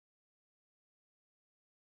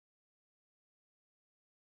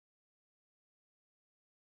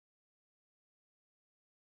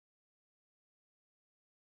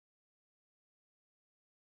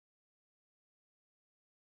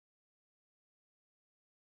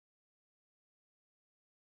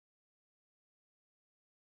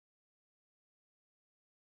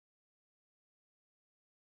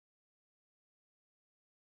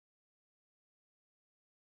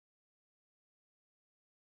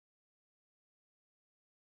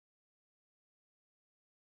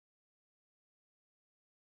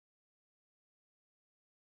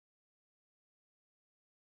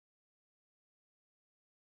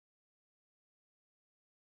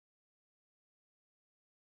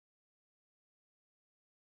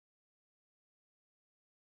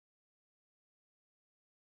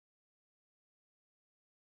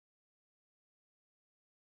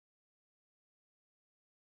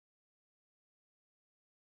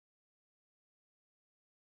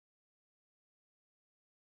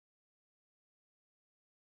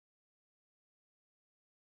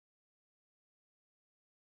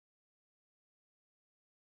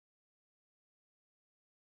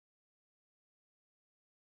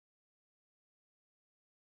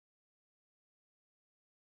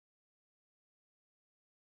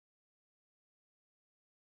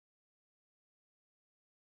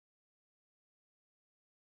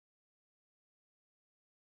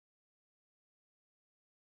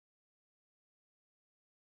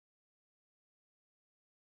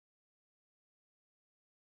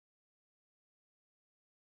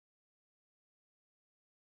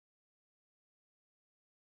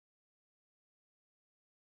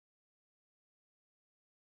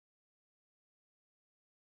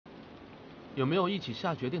有没有一起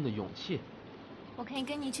下决定的勇气？我可以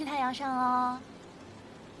跟你去太阳上哦。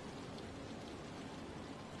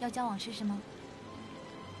要交往试试吗？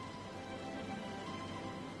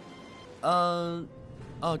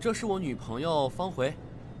这是我女朋友方回，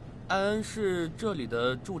安安是这里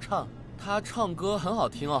的驻唱，她唱歌很好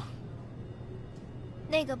听哦。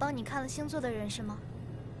那个帮你看了星座的人是吗？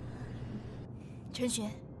陈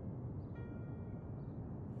璇，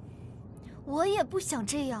我也不想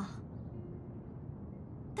这样，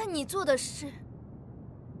但你做的事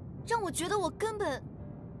让我觉得我根本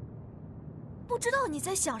不知道你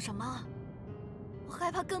在想什么，我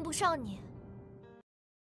害怕跟不上你。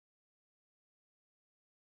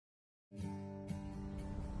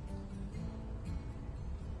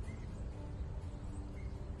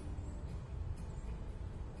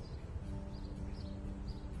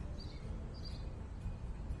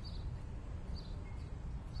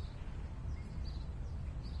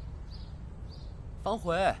方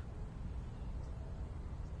回，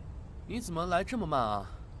你怎么来这么慢啊？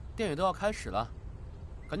电影都要开始了，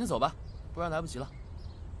赶紧走吧，不然来不及了。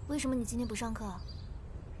为什么你今天不上课啊？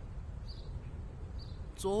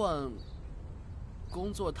昨晚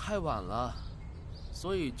工作太晚了，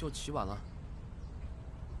所以就起晚了。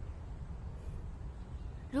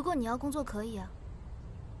如果你要工作可以啊，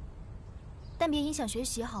但别影响学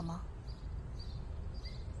习好吗？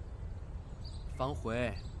方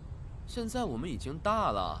回，现在我们已经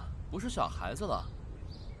大了，不是小孩子了。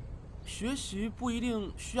学习不一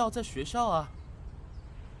定需要在学校啊。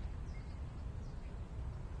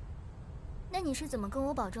那你是怎么跟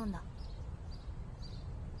我保证的？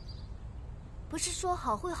不是说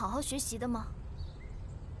好会好好学习的吗？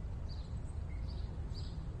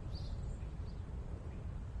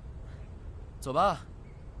走吧，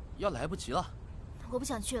要来不及了。我不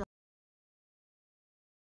想去了。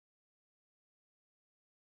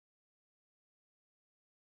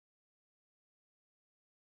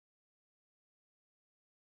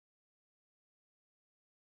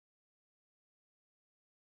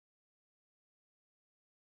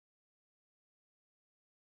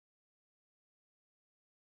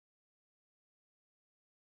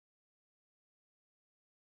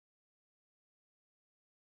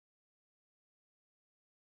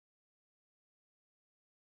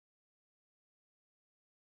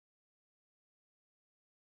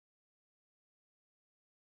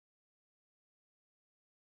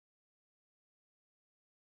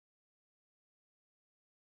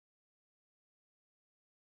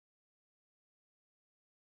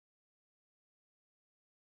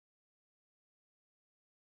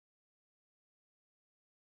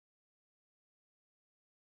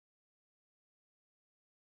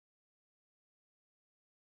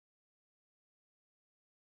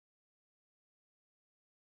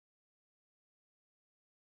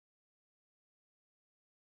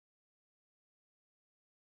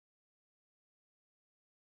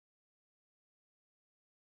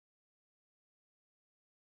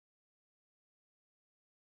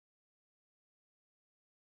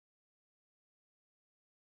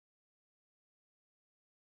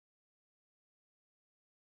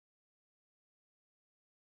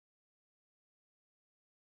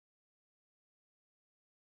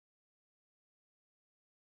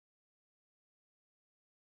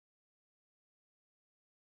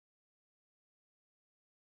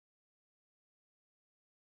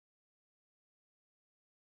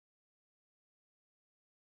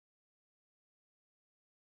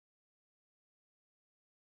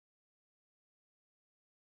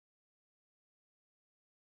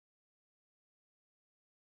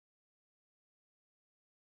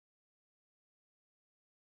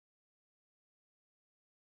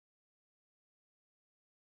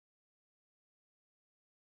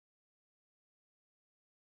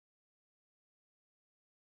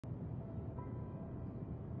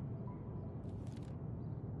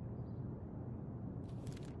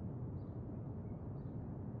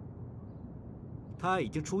他已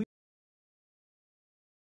经出院。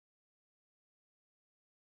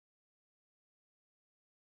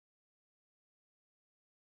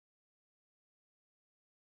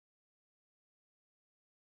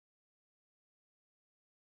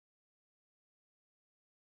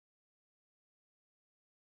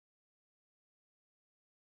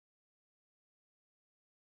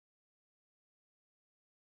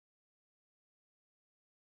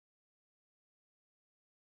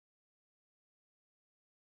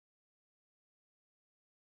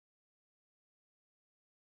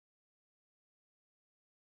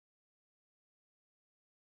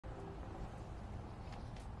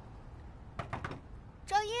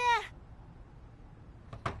赵烨，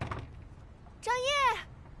赵烨，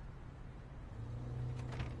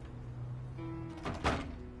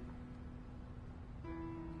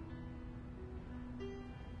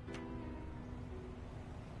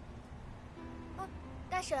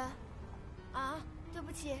大婶，啊，对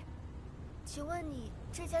不起，请问你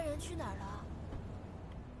这家人去哪儿了？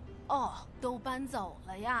哦，都搬走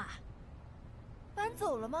了呀。搬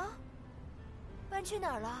走了吗？搬去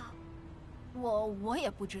哪儿了？我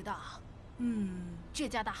也不知道。这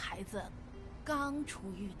家的孩子刚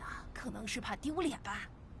出狱呢，可能是怕丢脸吧。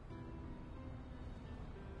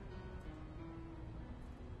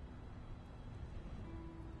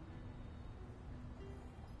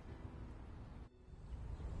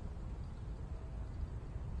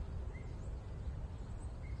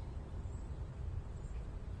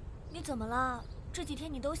你怎么了？这几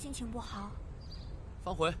天你都心情不好。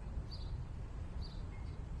方回，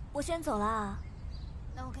我先走了。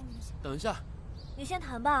那我跟你一起。等一下。你先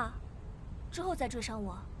谈吧，之后再追上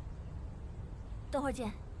我。等会儿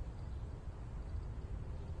见。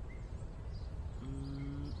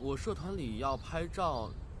我社团里要拍照，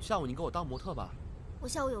下午你给我当模特吧。我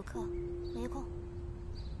下午有课，没空。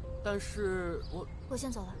但是我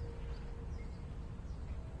先走了。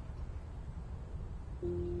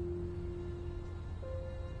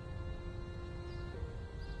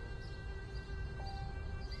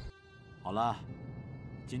好了，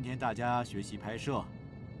今天大家学习拍摄。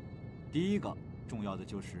第一个重要的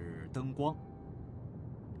就是灯光。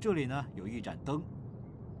这里呢有一盏灯，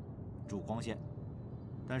主光线。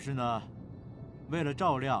但是呢，为了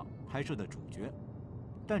照亮拍摄的主角，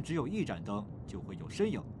但只有一盏灯就会有身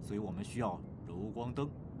影，所以我们需要柔光灯，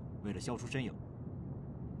为了消除身影。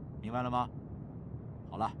明白了吗？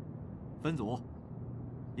好了，分组，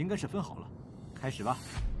应该是分好了，开始吧。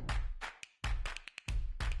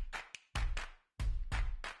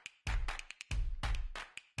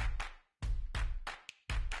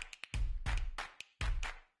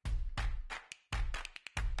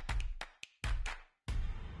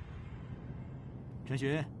陈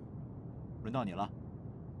寻，轮到你了。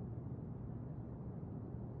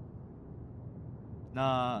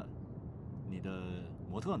那你的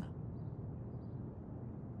模特呢？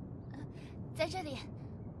在这里。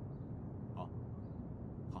好，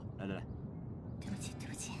好，来。对不起，对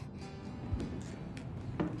不起。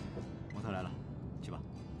模特来了，去吧。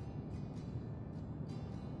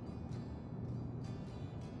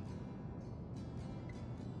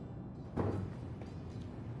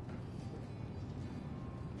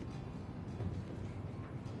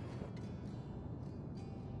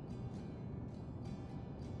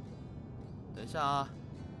等一下啊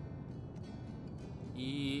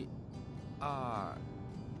，1、2。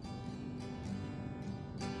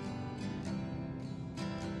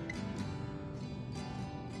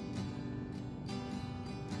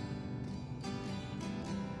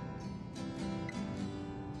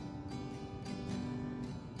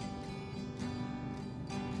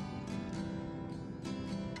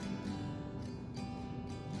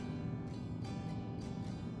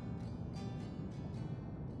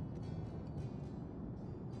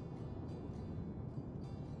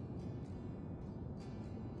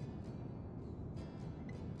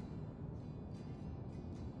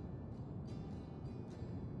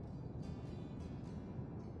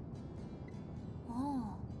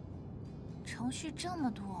程序这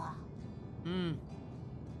么多啊！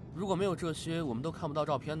如果没有这些，我们都看不到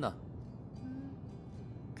照片呢。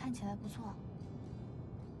看起来不错。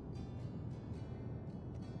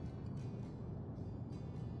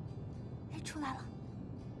哎，出来了。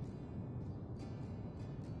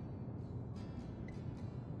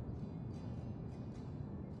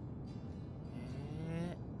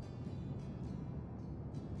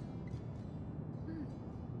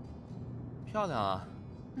漂亮啊。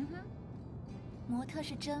模特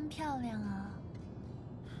是真漂亮啊。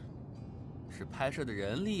是拍摄的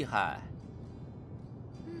人厉害。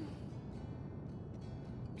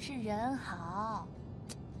是人好。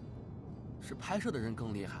是拍摄的人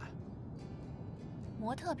更厉害。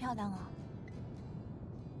模特漂亮啊。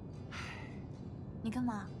你干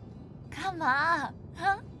嘛？干嘛？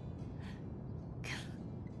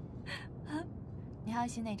你还要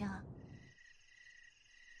洗哪张啊？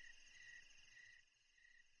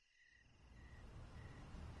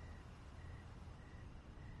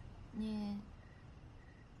你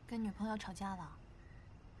跟女朋友吵架了？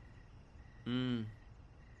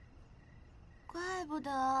怪不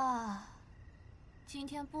得今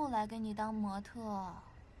天不来给你当模特。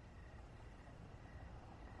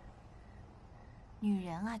女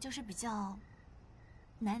人啊，就是比较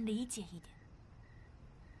难理解一点。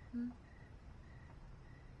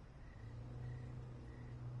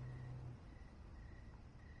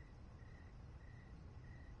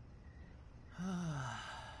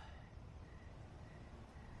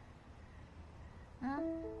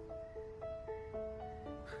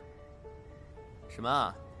什么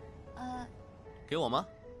啊？给我吗？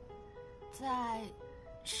在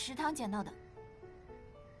食堂捡到的。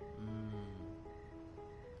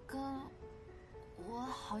跟我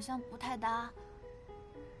好像不太搭，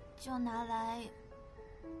就拿来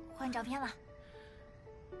换照片了。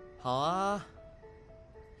好啊。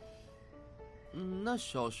那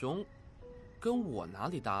小熊跟我哪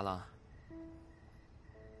里搭了？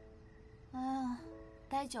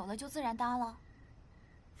待久了就自然搭了。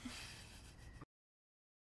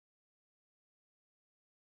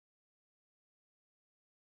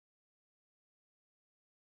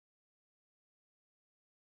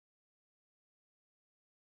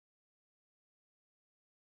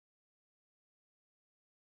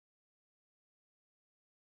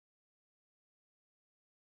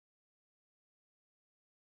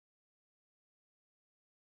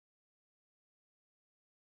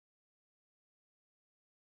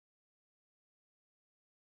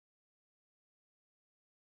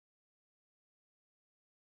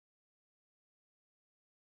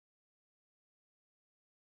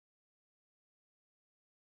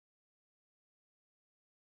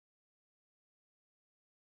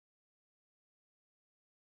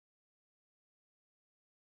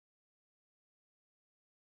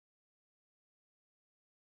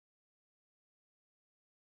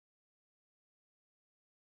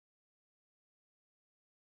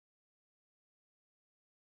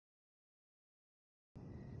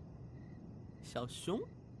小熊。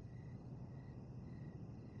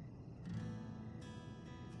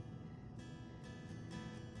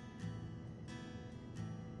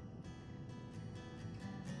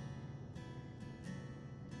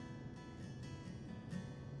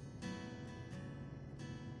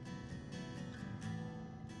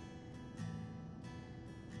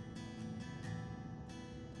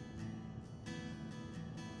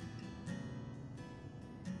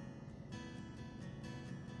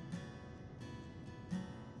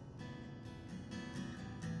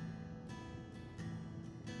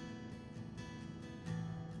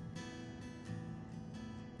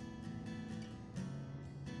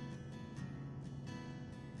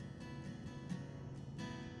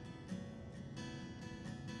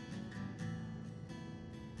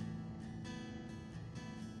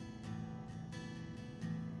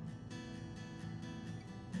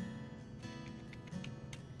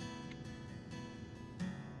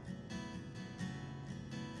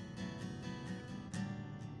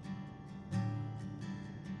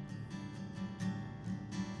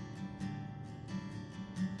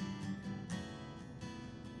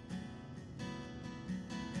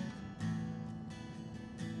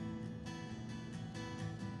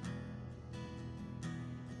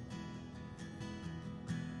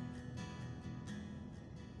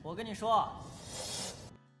我跟你说，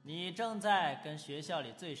你正在跟学校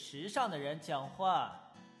里最时尚的人讲话。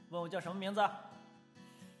问我叫什么名字？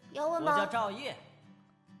要问吗？我叫赵烨，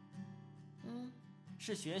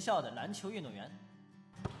是学校的篮球运动员。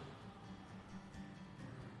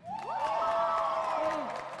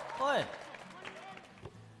喂，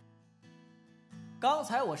刚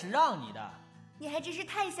才我是让你的。你还真是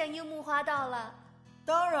太像樱木花道了。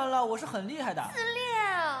当然了，我是很厉害的。自恋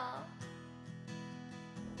啊！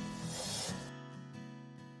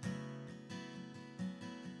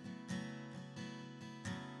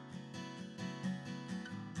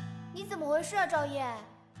你怎么回事啊，赵烨？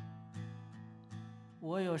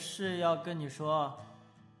我有事要跟你说，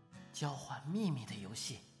交换秘密的游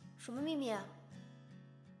戏。什么秘密啊？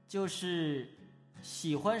就是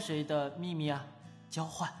喜欢谁的秘密啊，交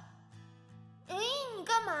换。哎，你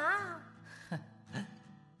干嘛？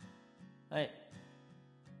哎，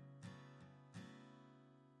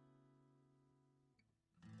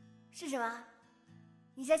是什么？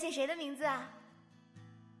你想写谁的名字啊？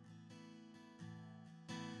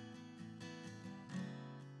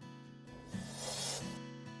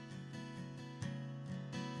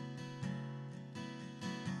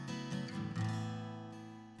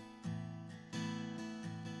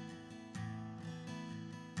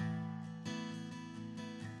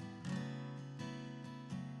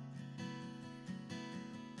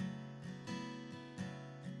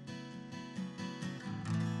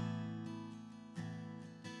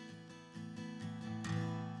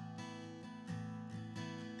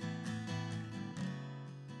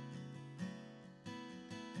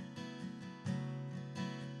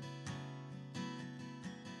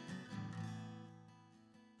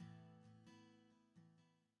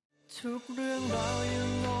ทุกเรื่องราวยั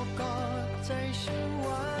งโอบกอดใจฉันไ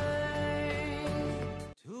ว้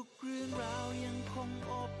ทุกเรื่องราวยังคงโ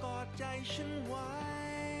อบกอดใจฉันไว้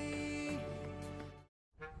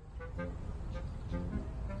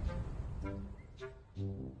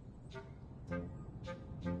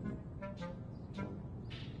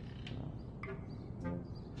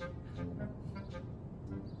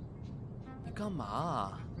干嘛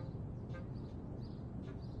啊？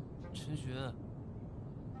陈寻，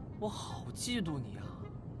我好嫉妒你啊！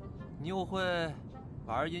你又会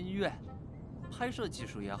玩音乐，拍摄技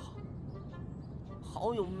术也好，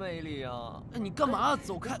好有魅力啊！哎，你干嘛？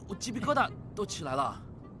走开！我鸡皮疙瘩都起来了。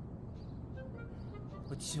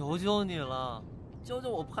我求求你了，教教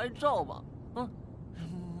我拍照吧。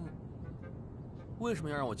为什么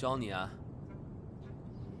要让我教你啊？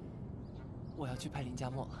我要去拍林佳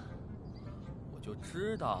默。我就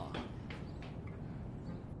知道。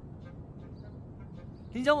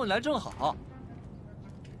林佳默来正好，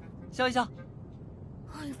笑一笑。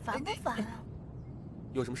哎，烦不烦啊？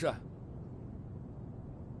有什么事？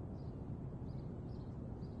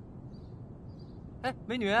哎，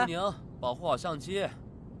美女。顾宁，保护好相机，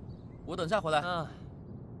我等下回来。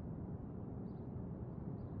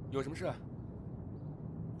有什么事？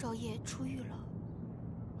赵烨出狱了。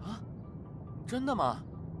啊？真的吗？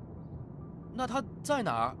那他在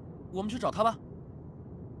哪儿？我们去找他吧。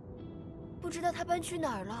不知道他搬去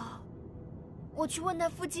哪儿了，我去问那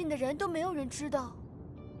附近的人，都没有人知道。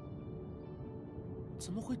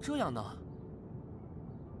怎么会这样呢？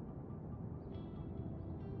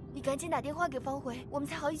你赶紧打电话给方回，我们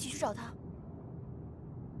才好一起去找他。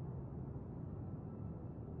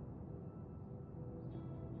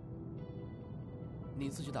你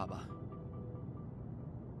自己打吧。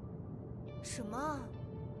什么？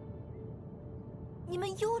你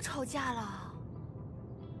们又吵架了？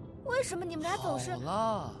为什么你们俩总是……好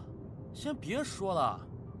了，先别说了，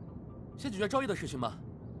先解决赵烨的事情吧。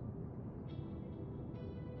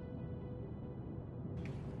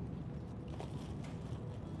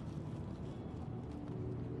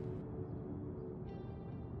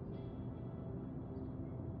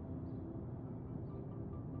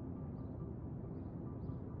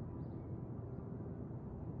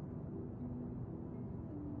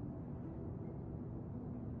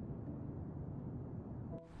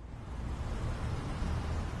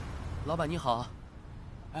老板你好。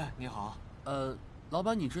哎，你好。老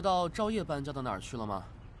板，你知道赵烨搬家到哪儿去了吗？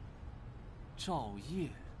赵烨？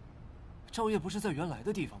赵烨不是在原来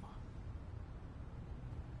的地方吗？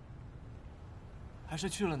还是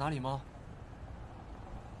去了哪里吗？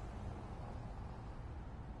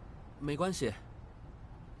没关系，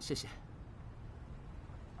谢谢。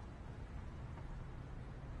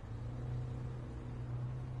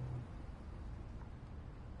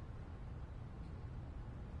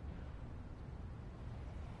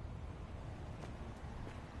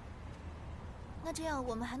那这样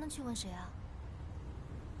我们还能去问谁啊？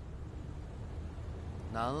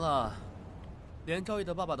难了，连赵烨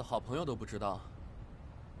的爸爸的好朋友都不知道，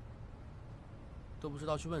都不知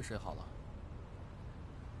道去问谁好了。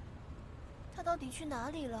他到底去哪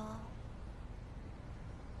里了？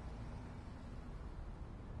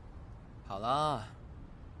好啦，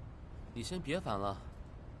你先别烦了，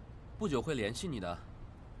不久会联系你的。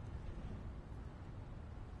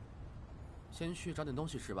先去找点东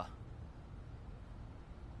西吃吧。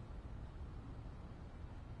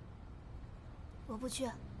我不去。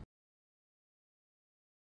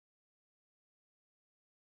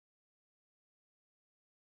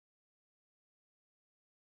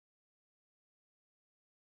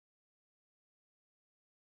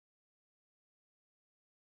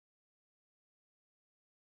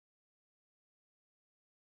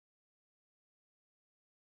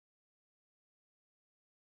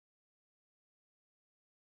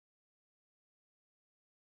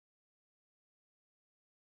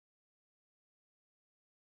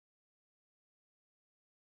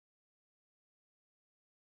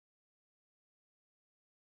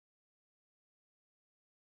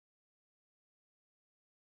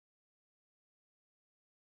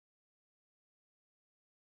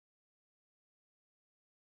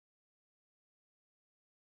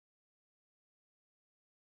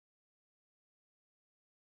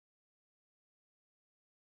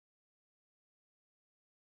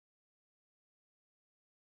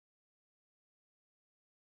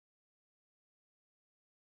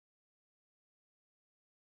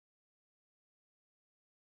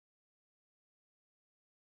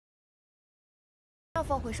让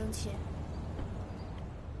方会生气。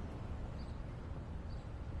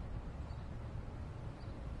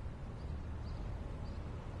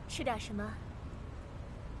吃点什么？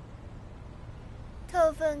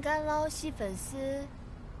特份干捞细粉丝。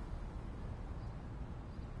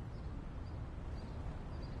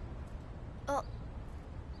哦，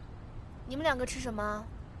你们两个吃什么？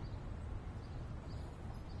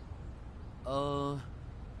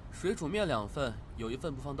水煮面2份，有1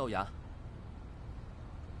份不放豆芽。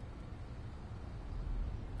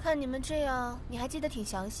看你们这样，你还记得挺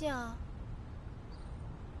详细啊。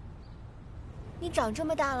你长这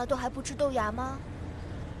么大了都还不吃豆芽吗？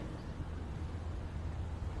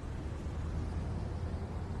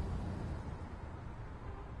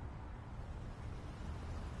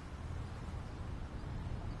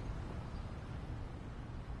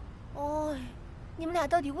哦，你们俩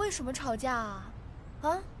到底为什么吵架啊？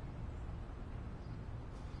啊？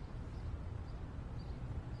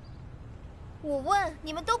我问，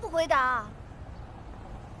你们都不回答，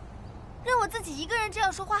让我自己一个人这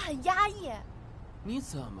样说话很压抑。你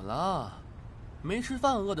怎么了？没吃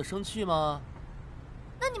饭饿得生气吗？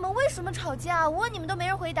那你们为什么吵架？我问你们都没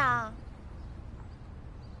人回答。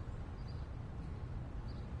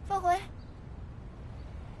放回。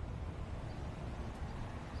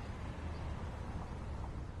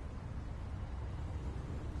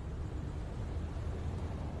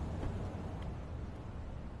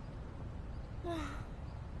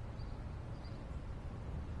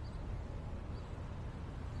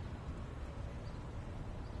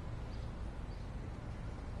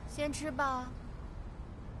先吃吧，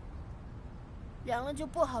凉了就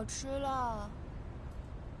不好吃了。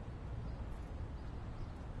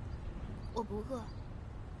我不饿。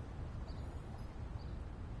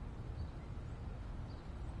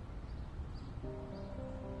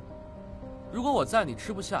如果我在你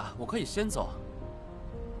吃不下，我可以先走。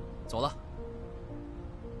走了。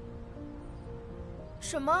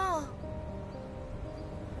什么？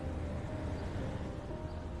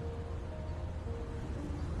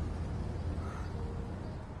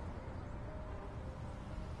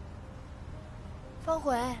方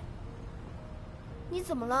回，你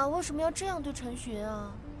怎么了？为什么要这样对陈寻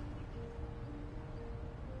啊？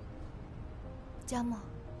佳默，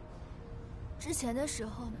之前的时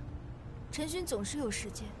候呢，陈寻总是有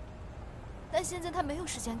时间，但现在他没有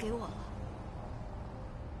时间给我了。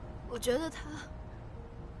我觉得他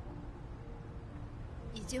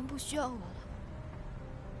已经不需要我了。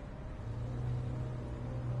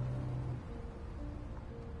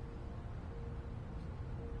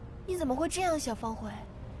你怎么会这样想，方回？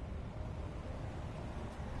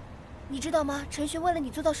你知道吗？陈寻为了你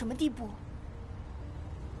做到什么地步？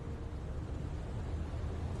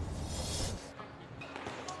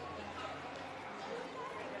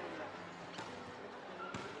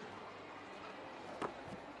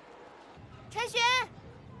陈寻，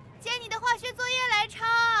借你的化学作业来抄，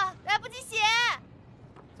来不及写。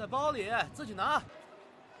在包里，自己拿。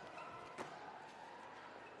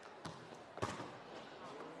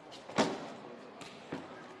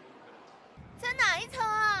在哪一层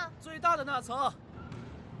啊？最大的那层。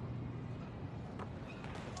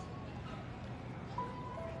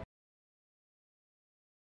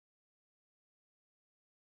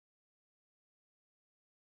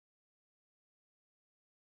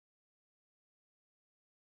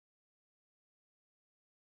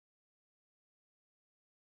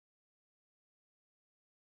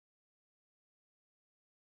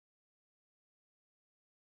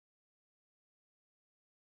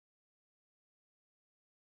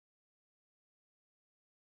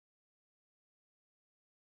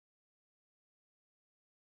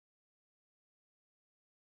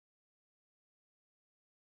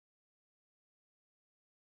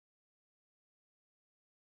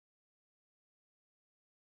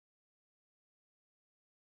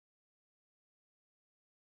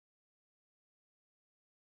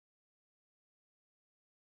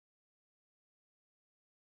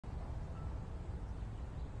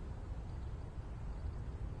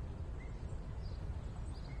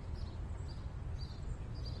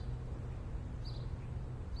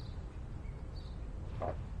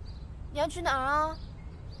你要去哪儿啊？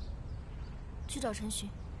去找陈寻。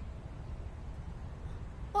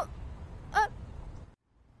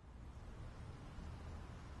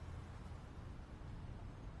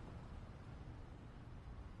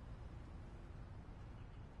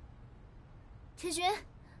陈寻，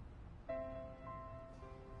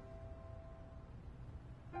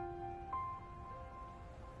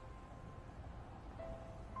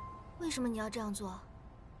为什么你要这样做？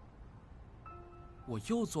我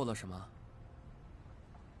又做了什么？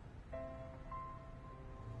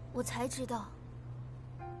我才知道，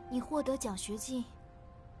你获得奖学金，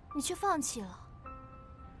你却放弃了。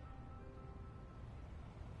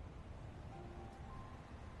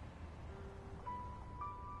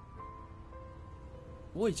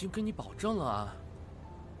我已经跟你保证了啊，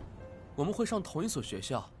我们会上同一所学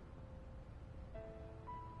校。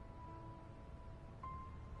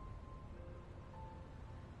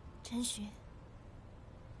陈寻，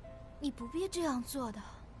你不必这样做的。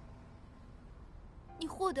你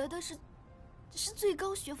获得的是最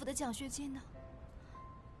高学府的奖学金呢。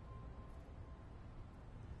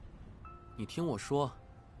你听我说，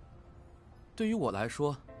对于我来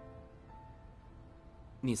说，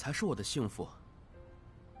你才是我的幸福，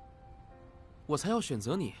我才要选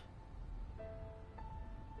择你。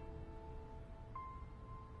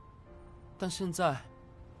但现在，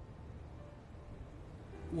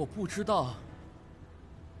我不知道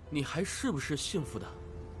你还是不是幸福的。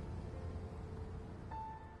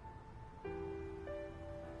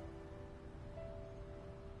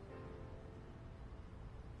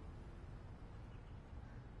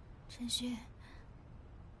陈勋，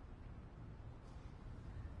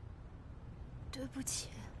对不起，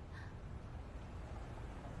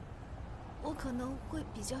我可能会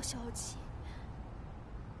比较消极。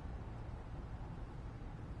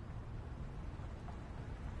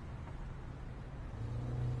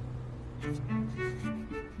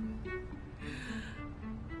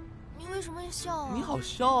你为什么要笑啊？你好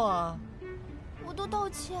笑啊！我都道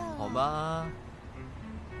歉了。好吧。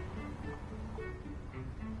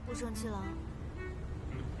不生气了。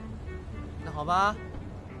那好吧。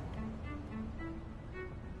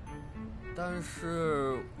但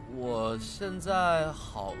是我现在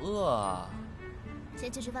好饿啊。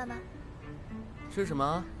先去吃饭吧。吃什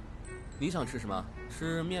么？你想吃什么？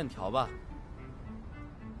吃面条吧。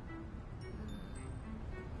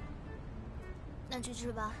那去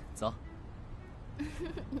吃吧。走。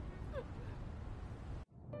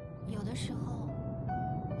有的时候，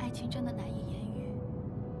爱情真的难以言喻，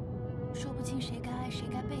说不清谁该爱，谁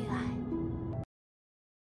该被爱。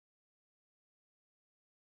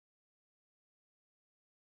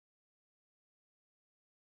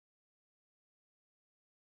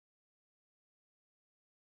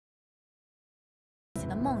自己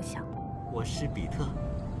的梦想。我是比特，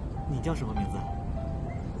你叫什么名字？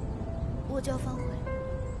我叫方慧。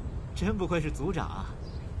真不愧是组长啊。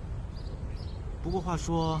不过话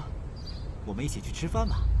说，我们一起去吃饭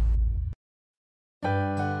吧。